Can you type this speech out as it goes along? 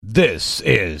This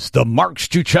is the Mark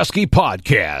Struczewski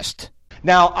Podcast.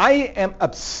 Now, I am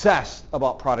obsessed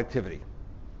about productivity.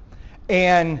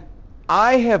 And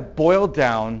I have boiled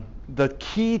down the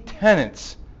key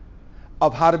tenets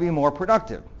of how to be more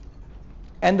productive.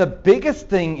 And the biggest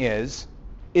thing is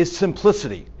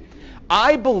simplicity.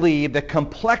 I believe that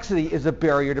complexity is a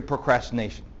barrier to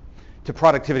procrastination, to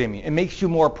productivity. I mean, it makes you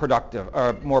more productive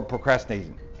or more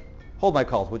procrastinating. Hold my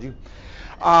calls, would you?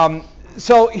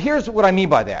 So here's what I mean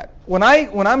by that. When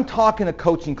I'm talking to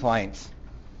coaching clients,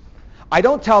 I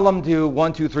don't tell them do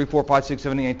 1, 2, 3, 4, 5, 6,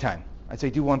 7, 8, 10. I say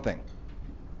do one thing.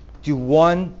 Do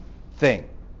one thing.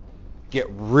 Get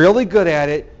really good at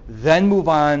it, then move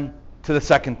on to the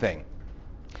second thing.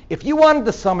 If you wanted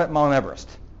to summit Mount Everest,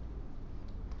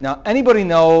 now anybody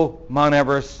know Mount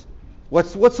Everest?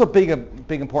 What's so big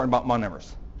important about Mount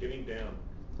Everest? Getting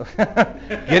down.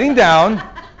 Getting down,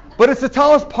 but it's the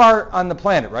tallest part on the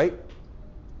planet, right?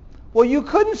 Well, you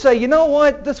couldn't say, you know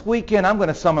what, this weekend I'm going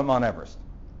to summit Mount Everest,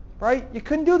 right? You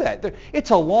couldn't do that.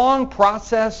 It's a long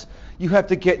process. You have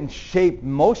to get in shape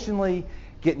emotionally,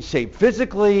 get in shape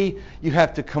physically. You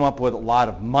have to come up with a lot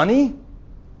of money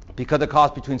because it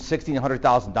costs between $60,000 and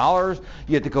 $100,000.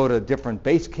 You have to go to different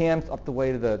base camps up the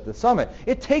way to the summit.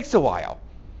 It takes a while.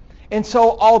 And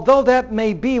so although that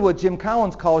may be what Jim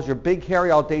Collins calls your big,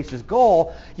 hairy, audacious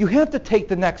goal, you have to take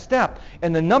the next step.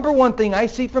 And the number one thing I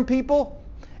see from people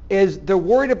is they're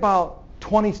worried about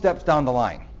 20 steps down the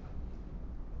line.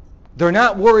 They're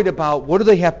not worried about what do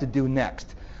they have to do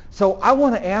next. So I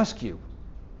want to ask you,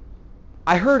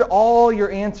 I heard all your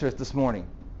answers this morning.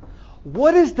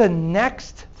 What is the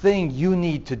next thing you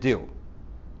need to do?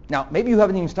 Now, maybe you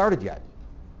haven't even started yet.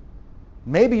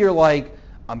 Maybe you're like,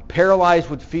 I'm paralyzed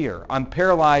with fear. I'm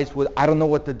paralyzed with, I don't know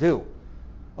what to do.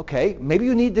 Okay, maybe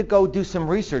you need to go do some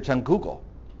research on Google,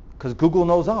 because Google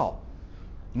knows all.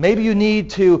 Maybe you need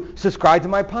to subscribe to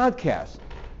my podcast.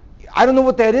 I don't know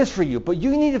what that is for you, but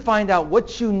you need to find out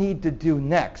what you need to do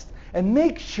next. And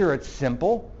make sure it's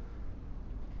simple.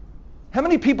 How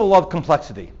many people love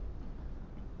complexity?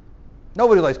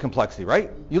 Nobody likes complexity,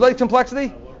 right? You like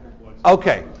complexity? I love complexity.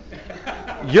 Okay.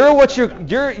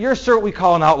 You're sort of what we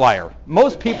call an outlier.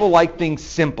 Most people like things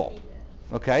simple.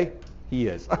 Okay? He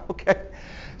is. Okay.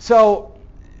 So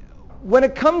when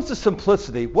it comes to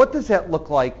simplicity, what does that look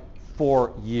like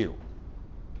for you?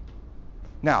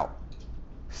 Now,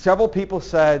 several people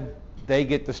said they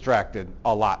get distracted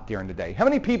a lot during the day. How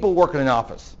many people work in an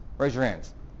office? Raise your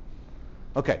hands.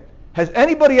 Okay. Has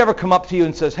anybody ever come up to you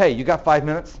and says, "Hey, you got 5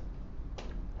 minutes?"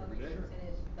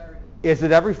 Is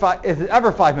it ever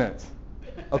 5 minutes?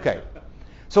 Okay.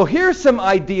 So here's some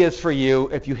ideas for you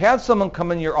if you have someone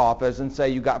come in your office and say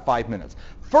you got 5 minutes.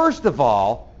 First of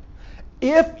all,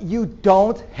 if you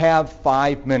don't have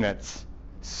 5 minutes,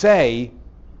 say,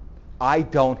 I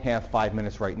don't have 5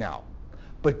 minutes right now.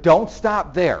 But don't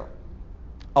stop there.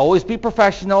 Always be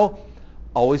professional.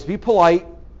 Always be polite.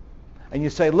 And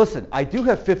you say, listen, I do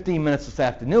have 15 minutes this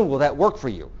afternoon. Will that work for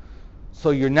you?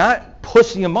 So you're not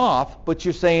pushing them off, but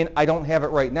you're saying, I don't have it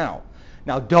right now.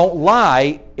 Now, don't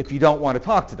lie if you don't want to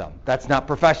talk to them. That's not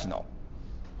professional.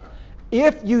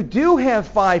 If you do have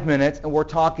 5 minutes, and we're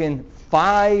talking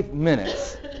 5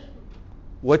 minutes,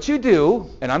 what you do,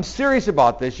 and I'm serious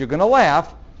about this, you're going to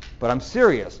laugh, but I'm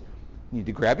serious. You need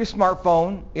to grab your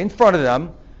smartphone in front of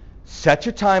them, set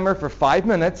your timer for 5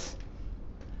 minutes,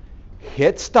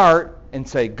 hit start, and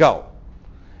say go.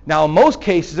 Now, in most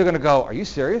cases, they're going to go, are you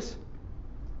serious?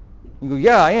 You go,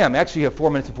 yeah, I am. Actually, you have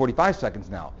 4 minutes and 45 seconds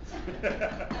now.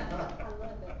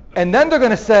 And then they're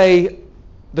going to say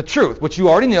the truth, which you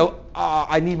already knew.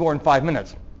 I need more than 5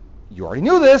 minutes. You already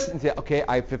knew this, and say, okay,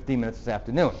 I have 15 minutes this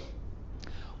afternoon.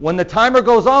 When the timer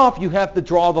goes off, you have to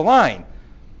draw the line.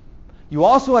 You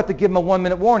also have to give them a 1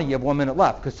 minute warning. You have 1 minute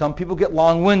left, because some people get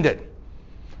long-winded.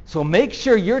 So make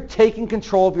sure you're taking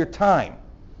control of your time.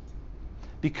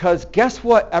 Because guess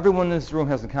what everyone in this room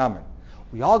has in common?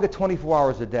 We all get 24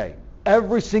 hours a day.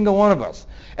 Every single one of us.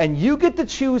 And you get to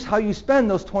choose how you spend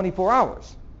those 24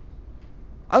 hours.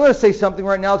 I'm going to say something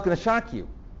right now that's going to shock you.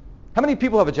 How many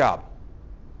people have a job?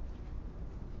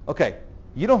 Okay,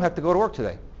 you don't have to go to work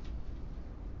today.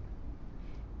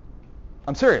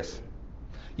 I'm serious.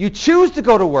 You choose to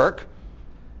go to work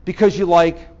because you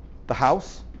like the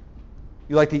house,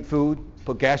 you like to eat food,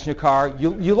 put gas in your car,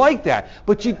 you like that.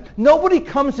 But nobody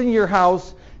comes in your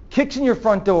house, kicks in your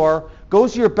front door,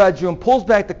 goes to your bedroom, pulls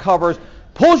back the covers,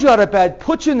 pulls you out of bed,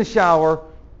 puts you in the shower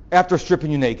after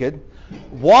stripping you naked,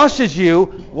 washes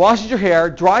your hair,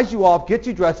 dries you off, gets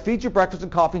you dressed, feeds you breakfast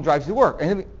and coffee, and drives you to work.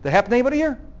 Did that happen to anybody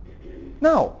here?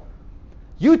 No.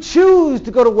 You choose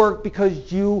to go to work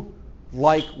because you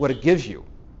like what it gives you.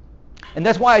 And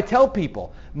that's why I tell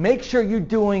people, Make sure you're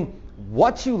doing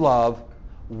what you love,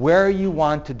 where you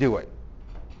want to do it.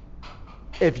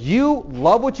 If you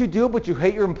love what you do but you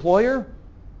hate your employer,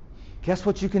 guess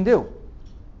what you can do?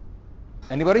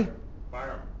 Anybody?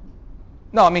 Fire 'em.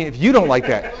 No, I mean, if you don't like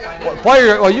that,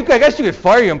 I guess you could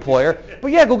fire your employer,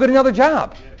 but yeah, go get another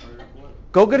job.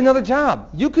 Go get another job.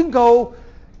 You can go,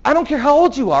 I don't care how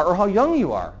old you are or how young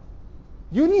you are.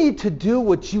 You need to do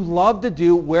what you love to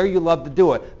do, where you love to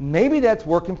do it. Maybe that's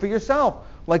working for yourself,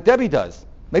 like Debbie does.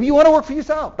 Maybe you want to work for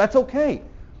yourself. That's okay.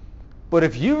 But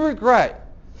if you regret,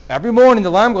 every morning the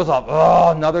alarm goes off,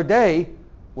 oh, another day,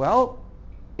 well,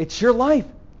 it's your life.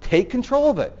 Take control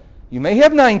of it. You may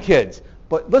have 9 kids,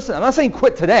 but listen, I'm not saying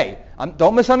quit today.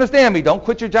 Don't misunderstand me. Don't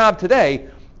quit your job today.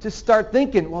 Just start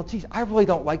thinking, well, geez, I really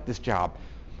don't like this job.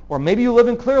 Or maybe you live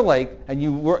in Clear Lake and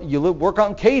you work out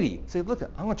in Katy. Say, look,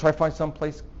 I'm going to try to find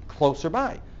someplace closer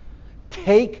by.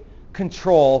 Take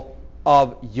control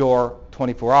of your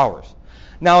 24 hours.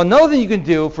 Now, another thing you can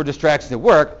do for distractions at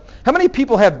work, how many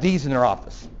people have these in their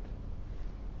office?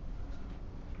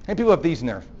 How many people have these in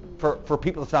there for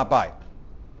people to stop by?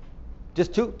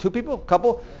 Just two people?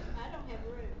 Couple? I don't have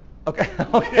room. Okay.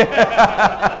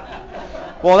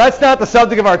 Well, that's not the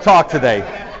subject of our talk today.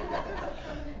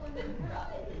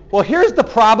 Well, here's the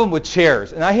problem with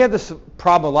chairs, and I have this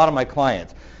problem with a lot of my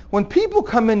clients. When people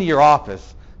come into your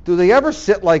office, do they ever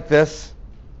sit like this?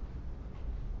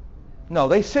 No,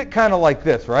 they sit kind of like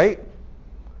this, right?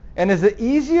 And is it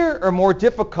easier or more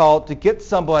difficult to get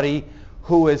somebody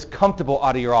who is comfortable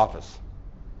out of your office?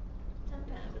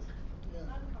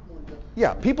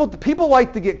 Yeah, people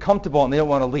like to get comfortable and they don't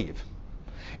want to leave.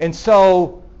 And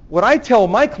so what I tell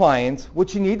my clients,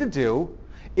 what you need to do,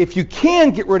 if you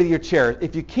can get rid of your chairs,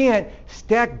 if you can't,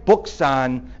 stack books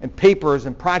on and papers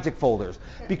and project folders.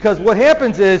 Because what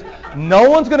happens is no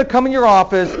one's going to come in your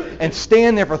office and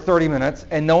stand there for 30 minutes,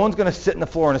 and no one's going to sit on the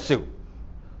floor in a suit.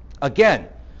 Again,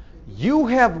 you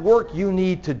have work you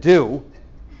need to do.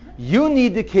 You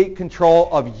need to take control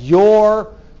of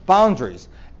your boundaries.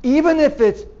 Even if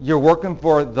it's you're working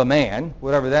for the man,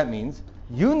 whatever that means,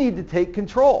 you need to take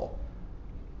control.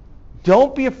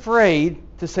 Don't be afraid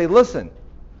to say, listen,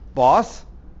 boss,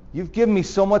 you've given me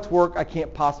so much work I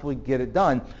can't possibly get it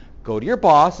done. Go to your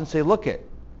boss and say, look it,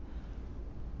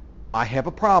 I have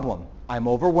a problem. I'm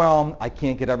overwhelmed. I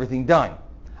can't get everything done.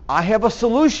 I have a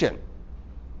solution.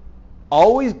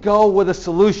 Always go with a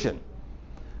solution.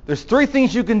 There's 3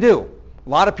 things you can do. A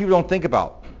lot of people don't think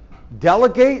about.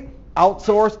 Delegate,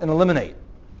 outsource, and eliminate.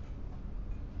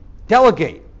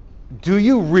 Delegate. Do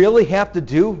you really have to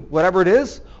do whatever it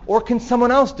is, or can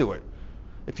someone else do it?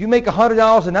 If you make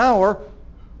 $100 an hour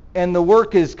and the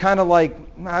work is kind of like,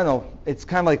 I don't know, it's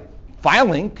kind of like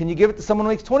filing, can you give it to someone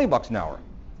who makes $20 an hour?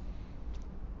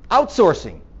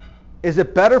 Outsourcing. Is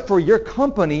it better for your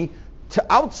company to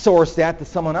outsource that to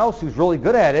someone else who's really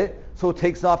good at it so it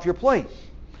takes off your plate?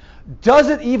 Does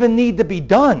it even need to be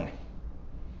done?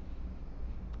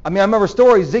 I mean, I remember a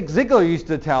story Zig Ziglar used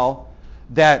to tell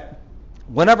that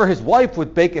whenever his wife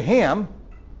would bake a ham,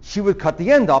 she would cut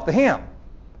the end off the ham.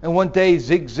 And one day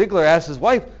Zig Ziglar asked his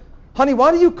wife, honey,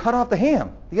 why do you cut off the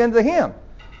ham, the end of the ham?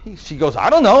 She goes, I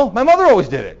don't know. My mother always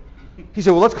did it. He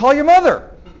said, well, let's call your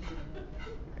mother.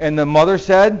 And the mother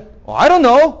said, well, I don't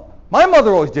know. My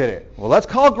mother always did it. Well, let's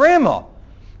call Grandma.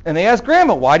 And they asked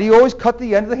Grandma, why do you always cut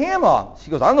the end of the ham off? She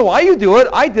goes, I don't know why you do it.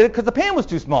 I did it because the pan was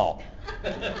too small.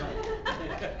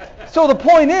 So the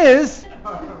point is,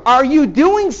 are you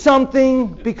doing something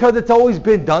because it's always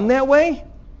been done that way?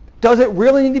 Does it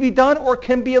really need to be done, or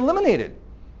can be eliminated?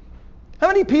 How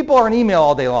many people are on email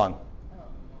all day long?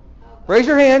 Raise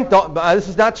your hand. This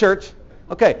is not church.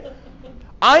 Okay.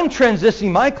 I'm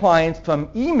transitioning my clients from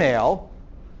email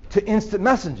to instant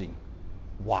messaging.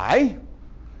 Why?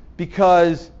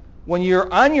 Because when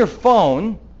you're on your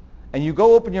phone and you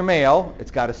go open your mail,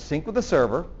 it's got to sync with the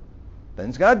server, then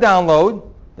it's got to download,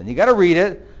 then you got to read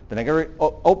it, then I got to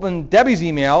open Debbie's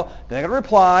email, then I got to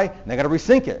reply, and I got to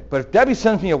resync it. But if Debbie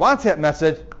sends me a WhatsApp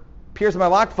message, appears on my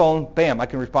locked phone, bam, I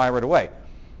can reply right away.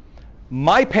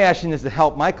 My passion is to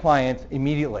help my clients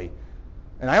immediately,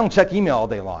 and I don't check email all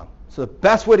day long. So the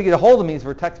best way to get a hold of me is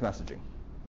for text messaging.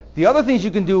 The other things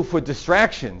you can do for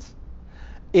distractions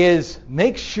is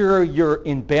make sure you're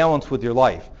in balance with your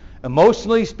life,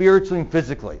 emotionally, spiritually, and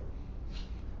physically.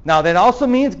 Now, that also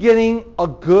means getting a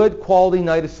good quality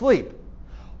night of sleep.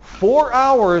 4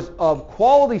 hours of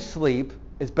quality sleep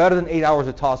is better than 8 hours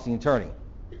of tossing and turning.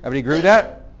 Everybody agree with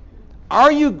that?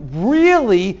 Are you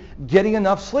really getting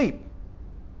enough sleep?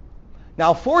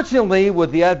 Now, fortunately,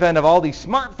 with the advent of all these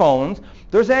smartphones,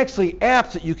 there's actually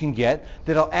apps that you can get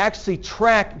that'll actually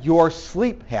track your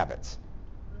sleep habits.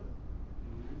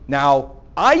 Now,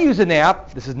 I use an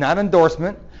app, this is not an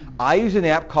endorsement, I use an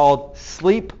app called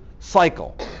Sleep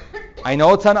Cycle. I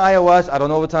know it's on iOS, I don't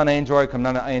know if it's on Android, I'm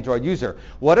not an Android user.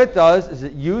 What it does is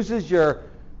it uses your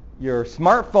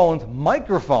smartphone's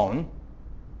microphone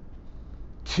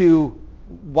to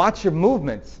watch your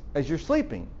movements as you're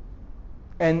sleeping.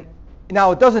 And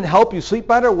now it doesn't help you sleep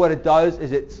better. What it does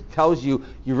is it tells you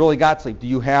really got sleep. Do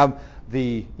you have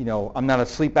I'm not a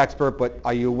sleep expert, but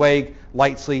are you awake,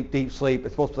 light sleep, deep sleep?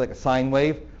 It's supposed to be like a sine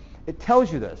wave. It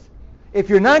tells you this. If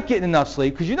you're not getting enough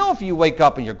sleep, because if you wake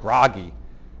up and you're groggy,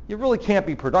 you really can't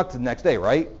be productive the next day,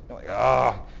 right? You're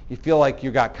like, you feel like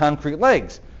you got concrete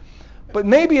legs. But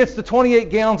maybe it's the 28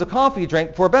 gallons of coffee you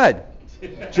drank before bed.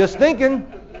 Just thinking.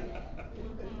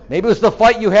 Maybe it was the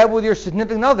fight you had with your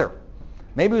significant other.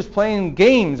 Maybe it was playing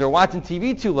games or watching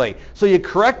TV too late. So you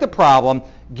correct the problem,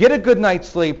 get a good night's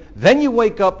sleep, then you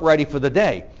wake up ready for the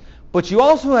day. But you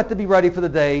also have to be ready for the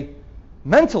day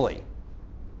mentally.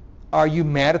 Are you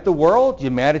mad at the world? You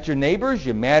mad at your neighbors?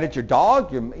 You mad at your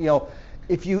dog?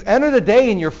 If you enter the day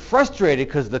and you're frustrated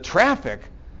because of the traffic,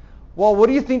 well, what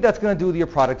do you think that's going to do with your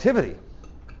productivity?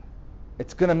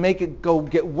 It's going to make it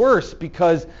get worse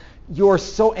because you're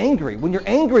so angry. When you're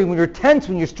angry, when you're tense,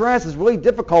 when you're stressed, it's really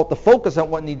difficult to focus on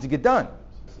what needs to get done.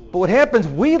 But what happens,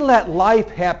 we let life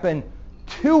happen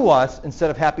to us instead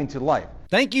of happening to life.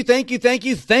 Thank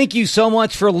you so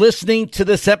much for listening to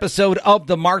this episode of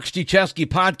the Mark Struczewski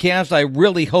podcast. I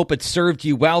really hope it served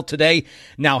you well today.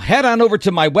 Now head on over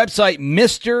to my website,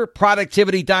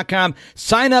 MrProductivity.com.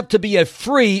 Sign up to be a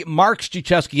free Mark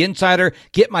Struczewski Insider.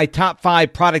 Get my top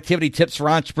 5 productivity tips for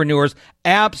entrepreneurs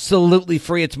absolutely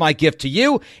free. It's my gift to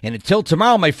you. And until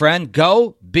tomorrow, my friend,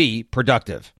 go be productive.